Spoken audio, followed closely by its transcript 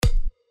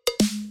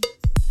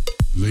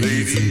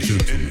Ladies and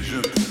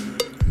gentlemen,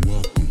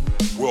 welcome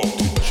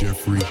to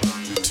Jeffrey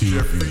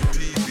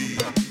TV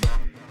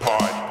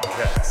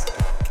Podcast.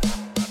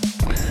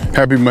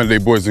 Happy Monday,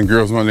 boys and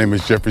girls. My name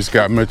is Jeffrey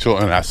Scott Mitchell,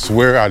 and I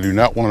swear I do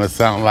not want to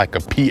sound like a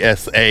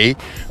PSA,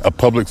 a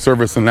public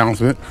service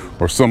announcement,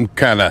 or some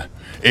kind of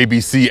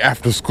ABC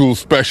after-school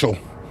special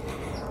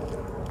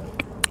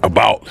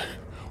about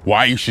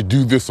why you should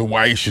do this or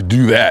why you should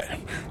do that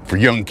for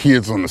young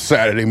kids on a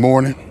Saturday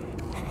morning.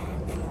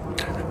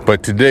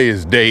 But today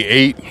is day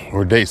 8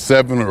 or day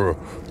 7, or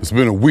it's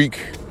been a week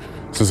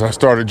since I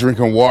started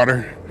drinking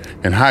water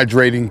and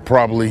hydrating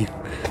probably,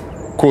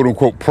 quote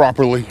unquote,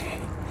 properly.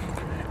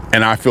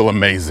 And I feel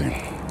amazing.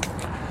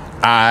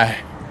 I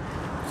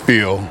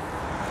feel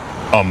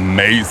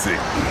amazing.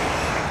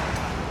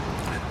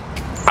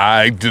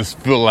 I just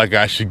feel like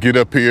I should get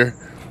up here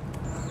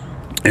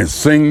and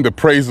sing the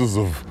praises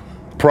of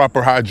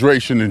proper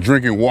hydration and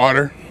drinking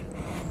water.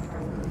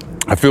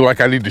 I feel like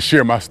I need to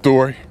share my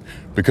story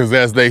because,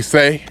 as they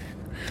say,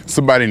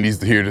 somebody needs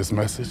to hear this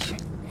message.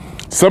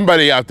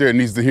 Somebody out there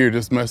needs to hear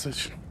this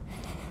message.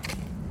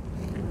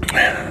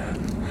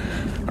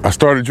 I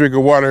started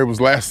drinking water, it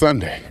was last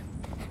Sunday.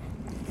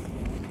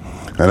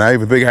 And I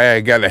even think I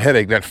had got a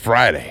headache that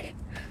Friday.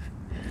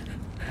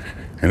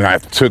 And I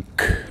took,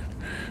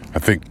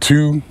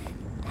 2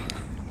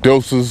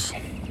 doses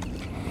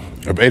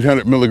of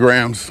 800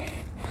 milligrams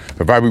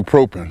of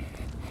ibuprofen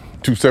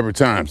 2 separate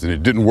times, and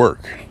it didn't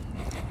work.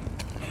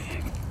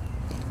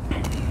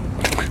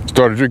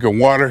 Started drinking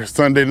water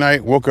Sunday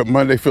night, woke up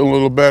Monday feeling a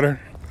little better.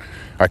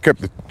 I kept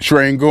the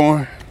trend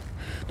going,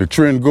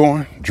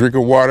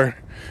 drinking water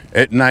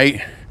at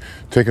night,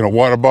 taking a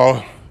water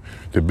bottle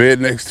to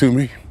bed next to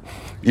me.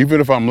 Even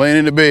if I'm laying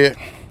in the bed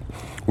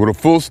with a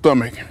full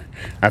stomach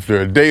after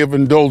a day of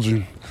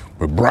indulging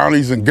with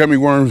brownies and gummy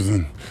worms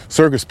and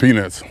circus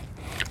peanuts,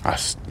 I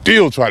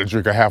still try to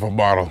drink a half a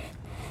bottle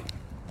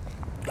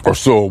or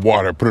so of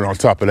water, put it on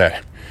top of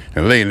that,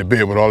 and lay in the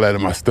bed with all that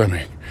in my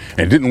stomach.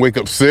 And didn't wake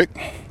up sick,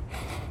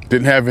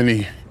 didn't have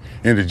any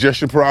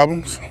indigestion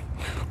problems,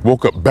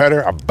 woke up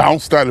better. I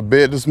bounced out of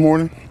bed this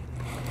morning.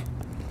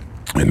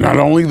 And not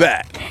only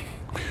that,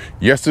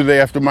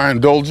 yesterday after my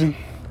indulging,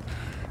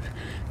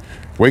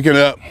 waking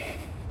up,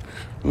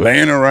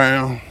 laying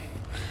around,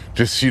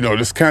 just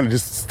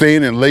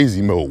staying in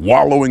lazy mode,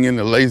 wallowing in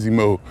the lazy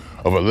mode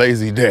of a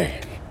lazy day.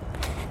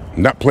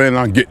 Not planning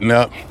on getting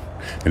up.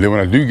 And then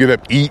when I do get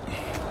up, eat,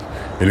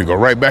 and then go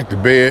right back to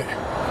bed.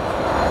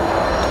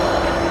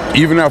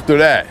 Even after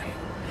that,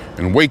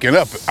 and waking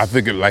up, I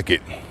think it like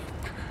at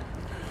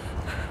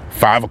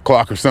 5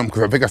 o'clock or something,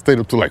 because I think I stayed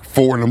up till like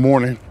 4 in the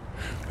morning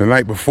the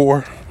night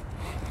before,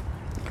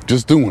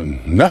 just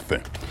doing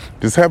nothing.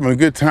 Just having a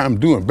good time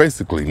doing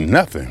basically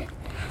nothing.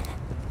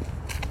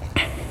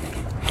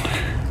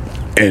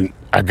 And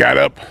I got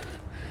up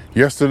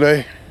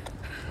yesterday,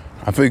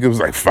 I think it was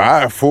like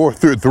 5, 4,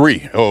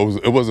 3. Oh,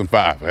 it wasn't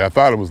 5. I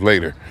thought it was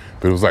later,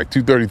 but it was like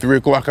 2:30, 3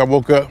 o'clock I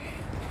woke up,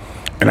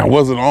 and I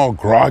wasn't all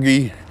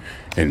groggy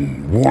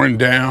and worn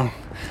down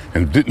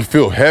and didn't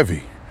feel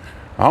heavy.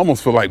 I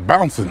almost feel like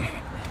bouncing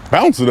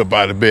up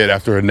out of bed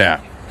after a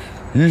nap.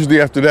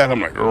 Usually after that,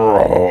 I'm like,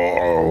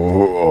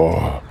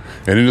 oh.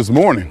 And then this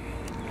morning,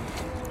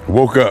 I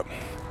woke up,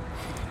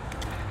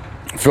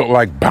 felt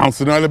like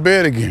bouncing out of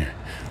bed again.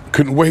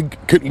 Couldn't wait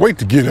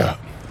to get up.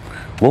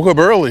 Woke up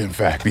early, in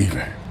fact,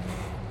 even.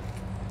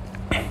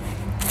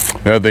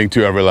 Another thing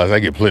too, I realized I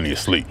get plenty of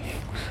sleep.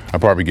 I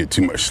probably get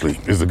too much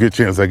sleep. There's a good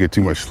chance I get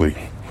too much sleep.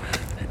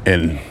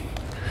 And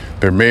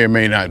there may or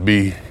may not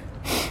be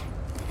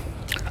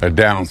a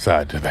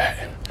downside to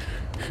that.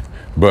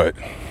 But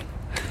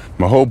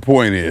my whole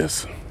point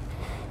is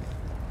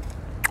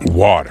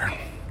water.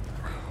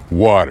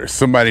 Water.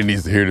 Somebody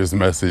needs to hear this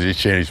message. It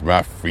changed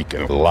my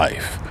freaking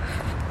life.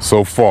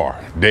 So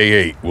far, day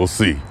 8, we'll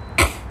see.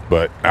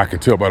 But I can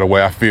tell by the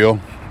way I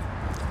feel,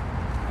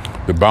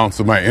 the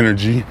bounce of my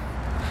energy,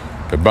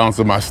 the bounce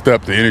of my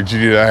step, the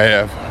energy that I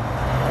have.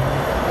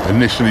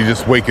 Initially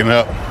just waking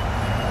up,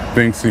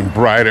 things seem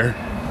brighter,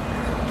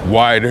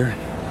 wider,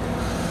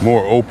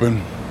 more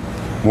open,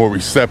 more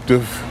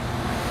receptive.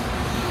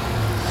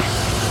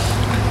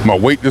 My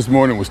weight this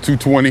morning was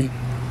 220,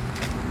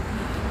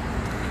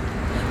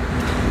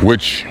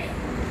 which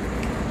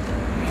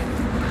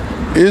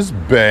is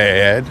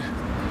bad,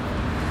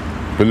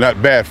 but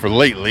not bad for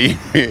lately.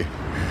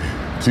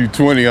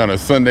 220 on a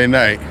Sunday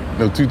night,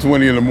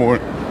 220 in the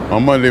morning,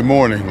 on Monday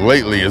morning,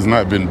 lately has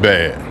not been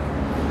bad.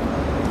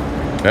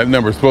 That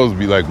number is supposed to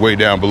be like way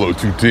down below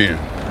 210.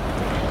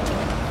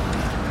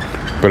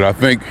 But I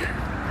think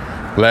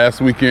last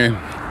weekend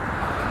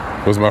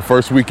was my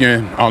first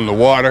weekend on the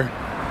water.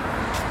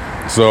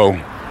 So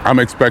I'm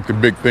expecting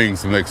big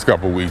things the next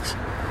couple weeks,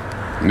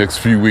 next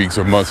few weeks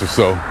or months or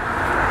so,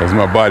 as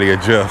my body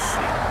adjusts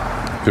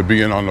to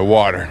being on the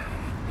water.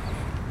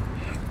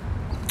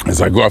 As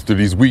I go after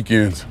these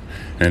weekends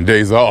and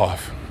days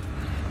off,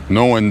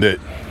 knowing that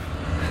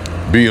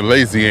being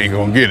lazy ain't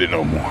gonna get it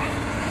no more.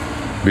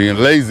 Being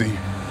lazy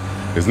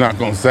is not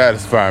gonna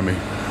satisfy me.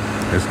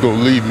 It's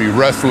gonna leave me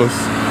restless,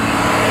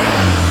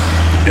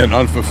 and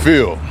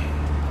unfulfilled.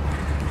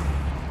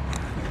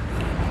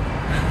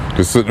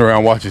 Just sitting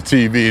around watching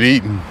TV and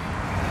eating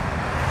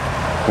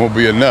won't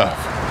be enough.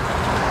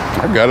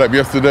 I got up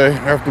yesterday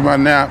after my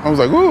nap. I was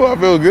like, ooh, I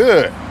feel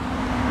good.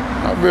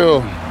 I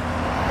feel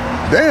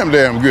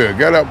damn good.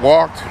 Got up,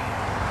 walked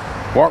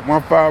my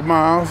 5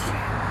 miles,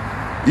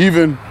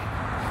 even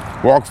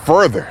walked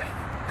further.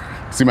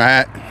 See my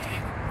hat?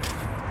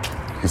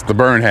 It's the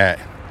burn hat.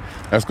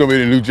 That's gonna be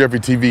the new Jeffrey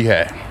TV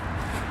hat.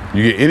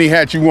 You get any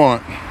hat you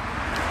want,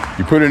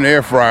 you put it in the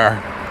air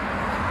fryer,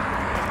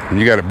 and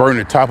you gotta burn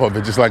the top of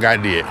it just like I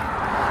did.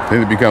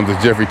 Then it becomes a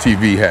Jeffrey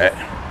TV hat.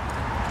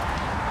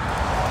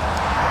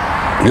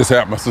 This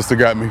hat my sister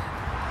got me,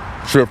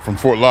 trip from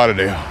Fort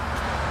Lauderdale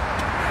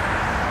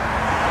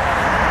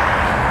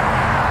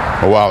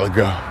a while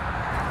ago.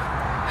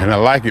 And I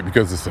like it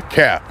because it's a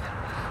cap.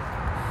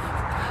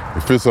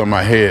 It fits on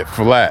my head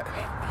flat.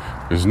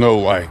 There's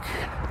no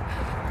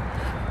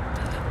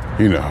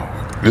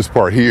this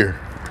part here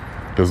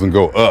doesn't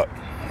go up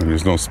and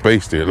there's no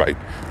space there. Like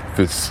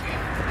fits,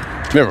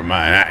 never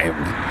mind.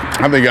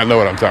 I think I know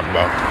what I'm talking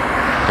about.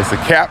 It's a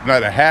cap,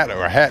 not a hat,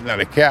 or a hat, not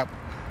a cap,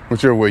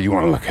 whichever way you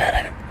want to look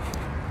at it.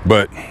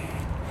 But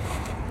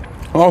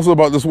also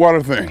about this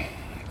water thing.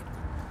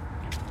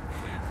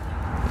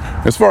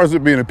 As far as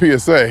it being a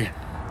PSA,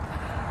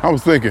 I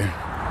was thinking,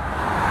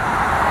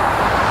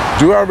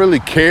 do I really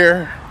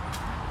care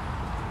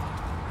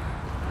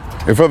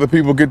if other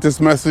people get this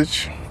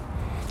message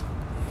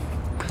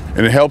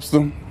and it helps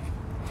them?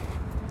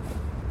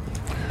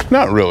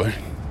 Not really.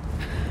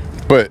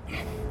 But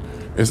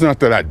it's not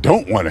that I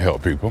don't want to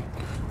help people.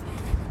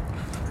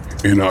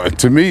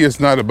 To me, it's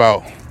not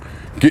about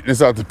getting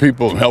this out to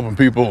people and helping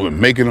people and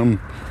making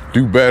them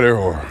do better,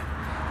 or,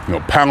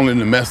 pounding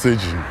the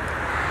message and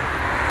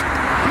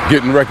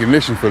getting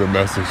recognition for the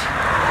message,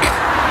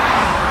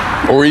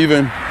 or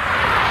even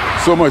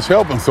so much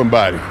helping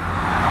somebody.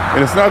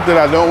 And it's not that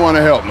I don't want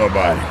to help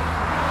nobody.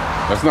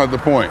 That's not the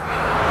point.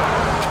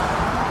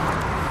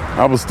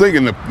 I was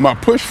thinking that my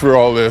push for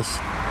all this,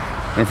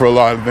 and for a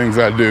lot of things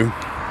I do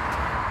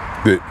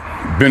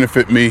that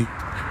benefit me,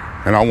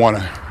 and I want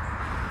to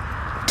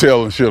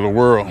tell and show the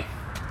world,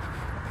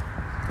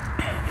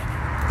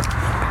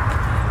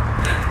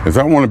 is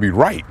I want to be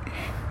right.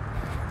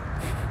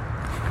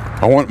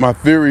 I want my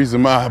theories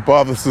and my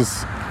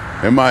hypotheses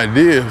and my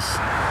ideas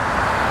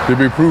to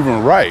be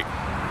proven right.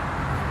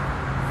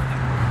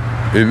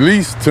 At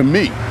least to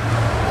me.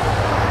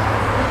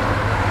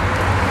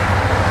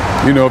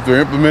 If they're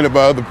implemented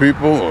by other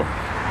people, or if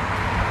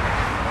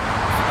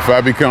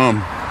I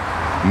become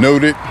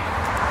noted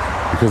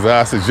because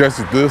I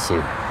suggested this or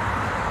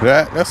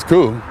that, that's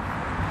cool.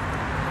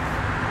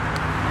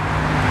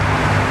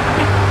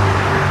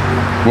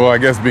 Well, I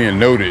guess being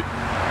noted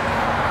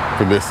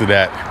for this or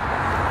that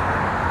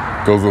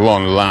goes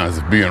along the lines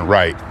of being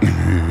right.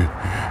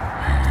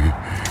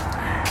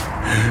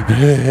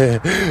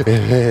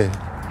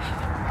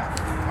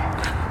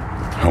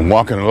 I'm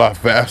walking a lot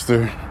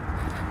faster,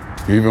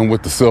 even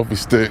with the selfie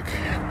stick.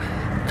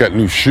 Got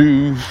new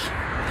shoes.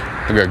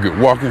 I got good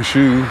walking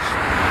shoes.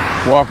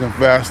 Walking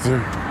faster.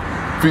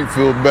 Feet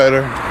feel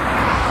better.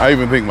 I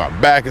even think my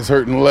back is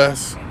hurting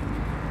less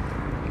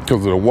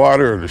because of the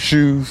water or the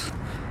shoes.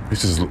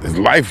 It's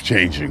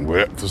life-changing.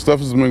 The stuff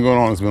that's been going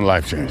on has been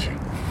life-changing.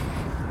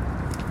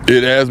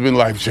 It has been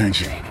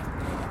life-changing.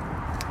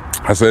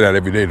 I say that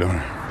every day, don't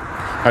I?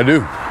 I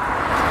do.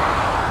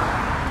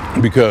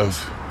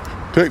 Because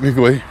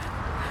technically,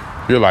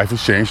 your life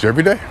has changed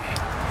every day.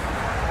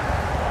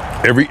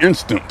 Every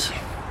instant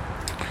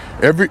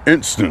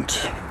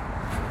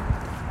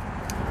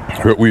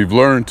that we've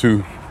learned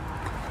to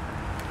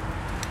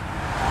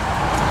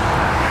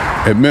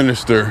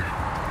administer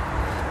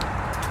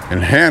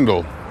and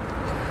handle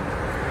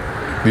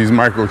these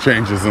micro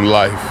changes in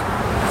life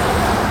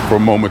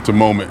from moment to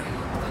moment.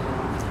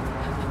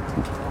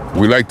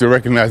 We like to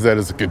recognize that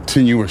as a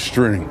continuous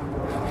string,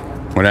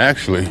 when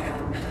actually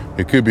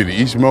it could be that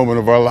each moment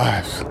of our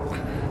lives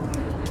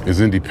is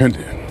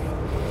independent.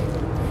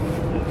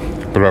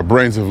 But our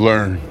brains have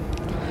learned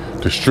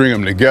to string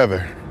them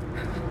together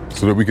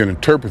so that we can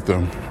interpret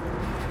them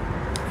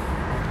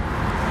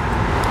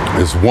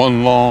as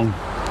one long,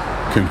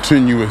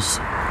 continuous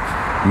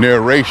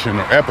narration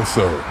or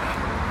episode.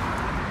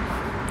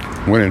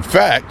 When in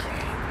fact,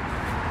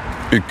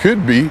 it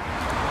could be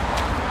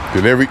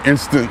that every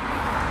instant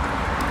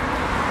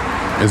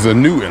is a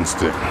new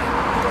instant.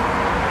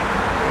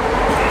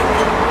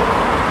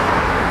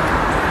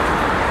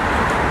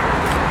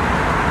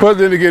 But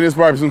then again, there's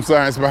probably some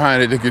science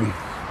behind it that can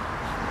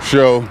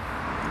show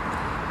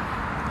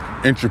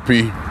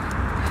entropy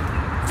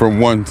from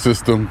one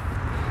system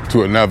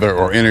to another,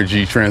 or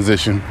energy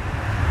transition,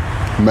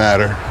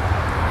 matter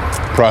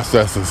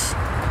processes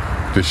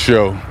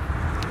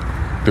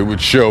that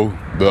would show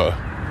the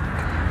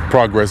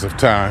progress of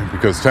time.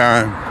 Because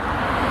time,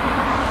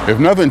 if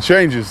nothing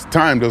changes,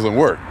 time doesn't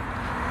work.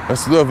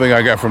 That's the other thing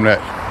I got from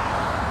that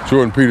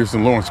Jordan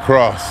Peterson, Lawrence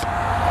Cross.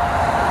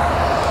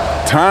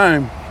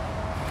 Time,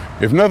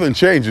 if nothing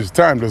changes,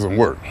 time doesn't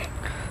work.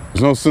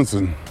 There's no sense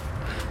in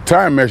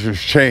time measures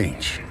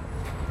change.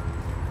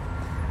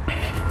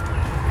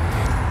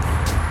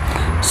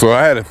 So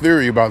I had a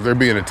theory about there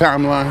being a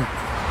timeline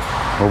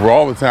over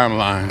all the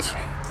timelines,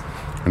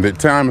 and that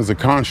time is a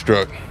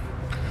construct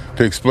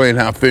to explain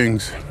how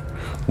things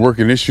work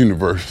in this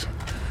universe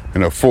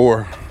in a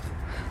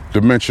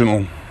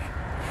 4-dimensional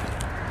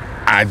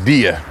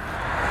idea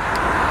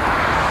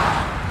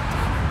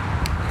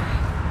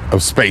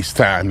of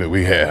space-time that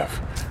we have.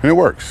 And it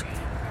works.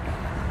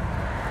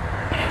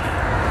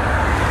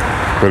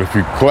 But if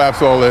you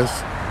collapse all this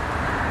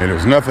and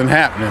there's nothing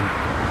happening,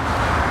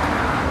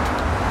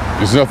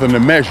 there's nothing to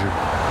measure.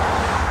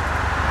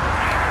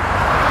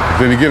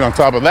 Then again, on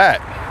top of that,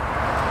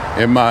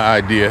 in my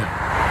idea,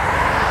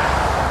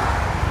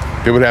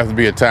 there would have to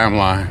be a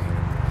timeline.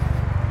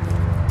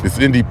 It's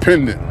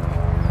independent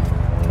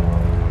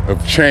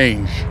of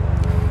change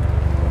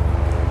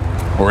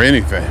or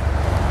anything.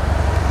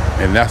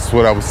 And that's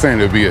what I was saying.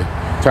 There'd be a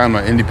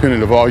timeline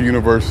independent of all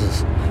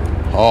universes,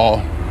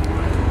 all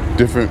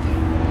different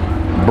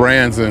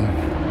brands and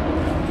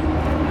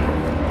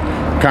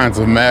kinds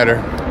of matter,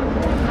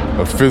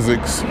 of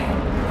physics.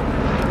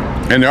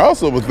 And they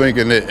also were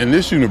thinking that in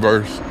this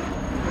universe,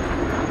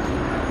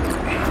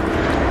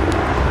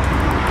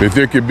 that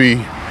there could be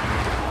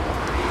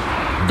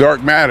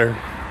dark matter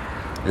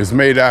is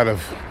made out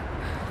of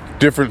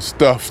different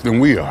stuff than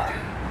we are.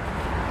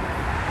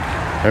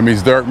 That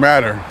means dark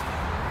matter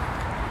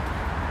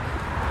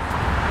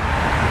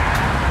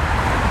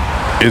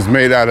is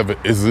made out of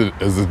is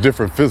a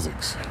different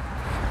physics,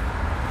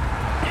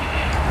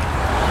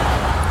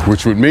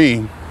 which would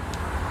mean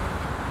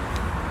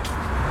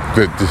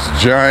that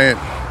this giant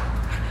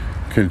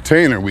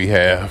container we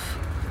have,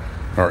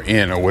 or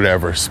in, or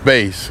whatever,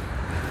 space,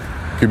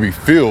 can be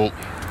filled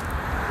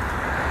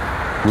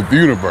with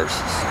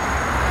universes.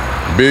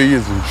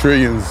 Billions and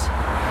trillions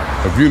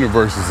of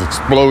universes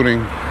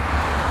exploding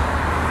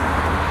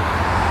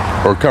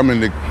or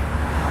coming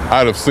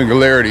out of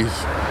singularities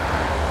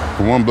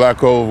from one black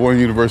hole, one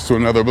universe to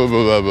another, blah,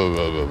 blah, blah, blah,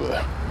 blah, blah,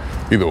 blah.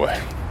 Either way.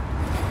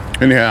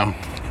 Anyhow,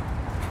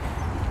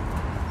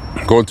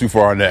 going too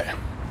far on that.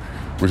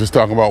 We're just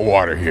talking about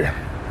water here.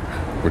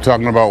 We're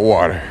talking about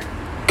water.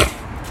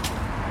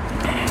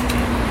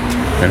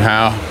 And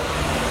how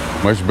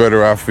much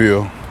better I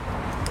feel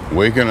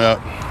waking up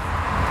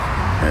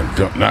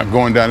and not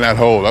going down that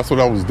hole. That's what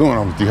I was doing. I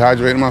was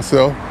dehydrating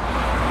myself.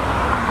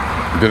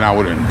 Then I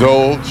would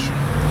indulge.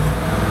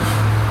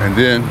 And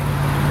then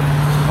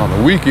on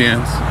the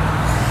weekends,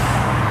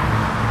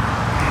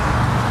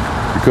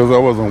 because I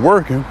wasn't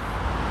working,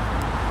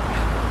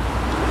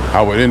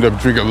 I would end up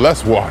drinking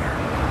less water.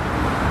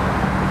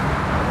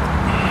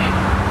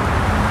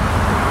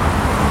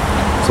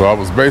 So I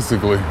was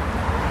basically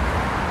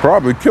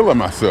probably killing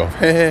myself.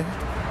 But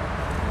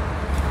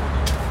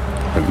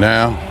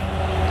now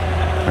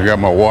I got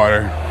my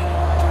water,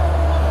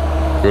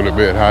 go to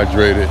bed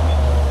hydrated,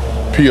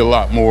 pee a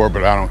lot more,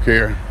 but I don't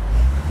care.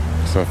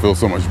 So I feel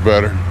so much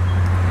better.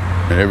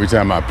 And every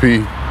time I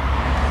pee,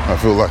 I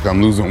feel like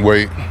I'm losing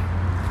weight.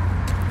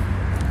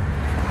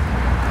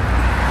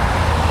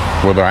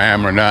 Whether I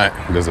am or not,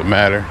 it doesn't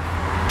matter.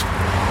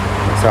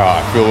 That's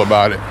how I feel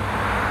about it.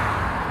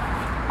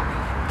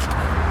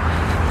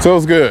 So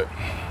it's good.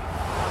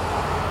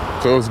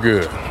 So it's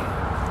good.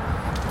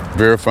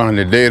 Verifying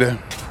the data,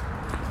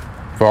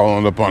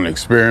 following up on the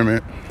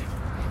experiment.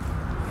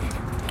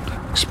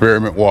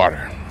 Experiment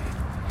water.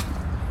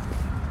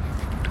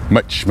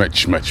 Much,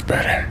 much, much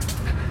better.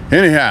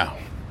 Anyhow,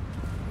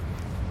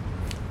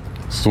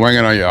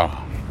 swinging on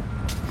y'all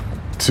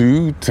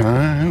 2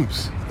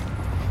 times.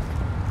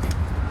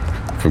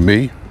 For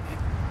me,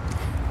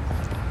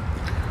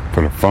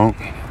 for the funk,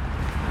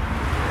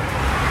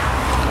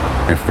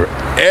 and for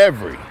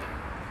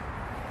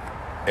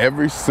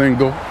every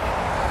single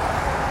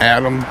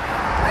atom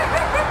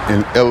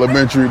and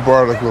elementary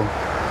particle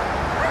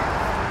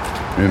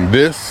in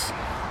this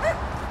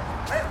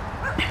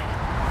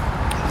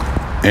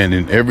and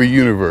in every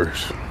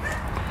universe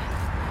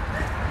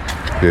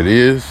that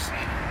is,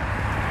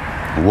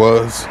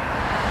 was,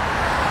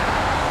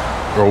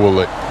 or will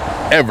it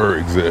ever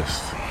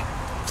exist.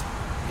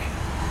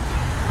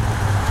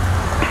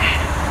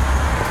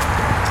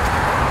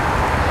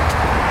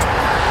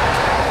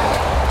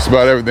 It's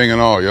about everything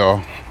and all,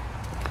 y'all.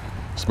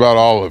 It's about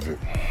all of it.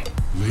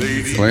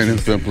 Plain and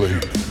simply,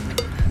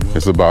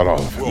 it's about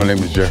all of it. My name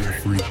is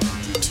Jeffrey.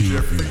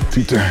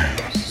 2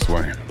 times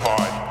swing.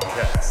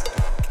 Podcast.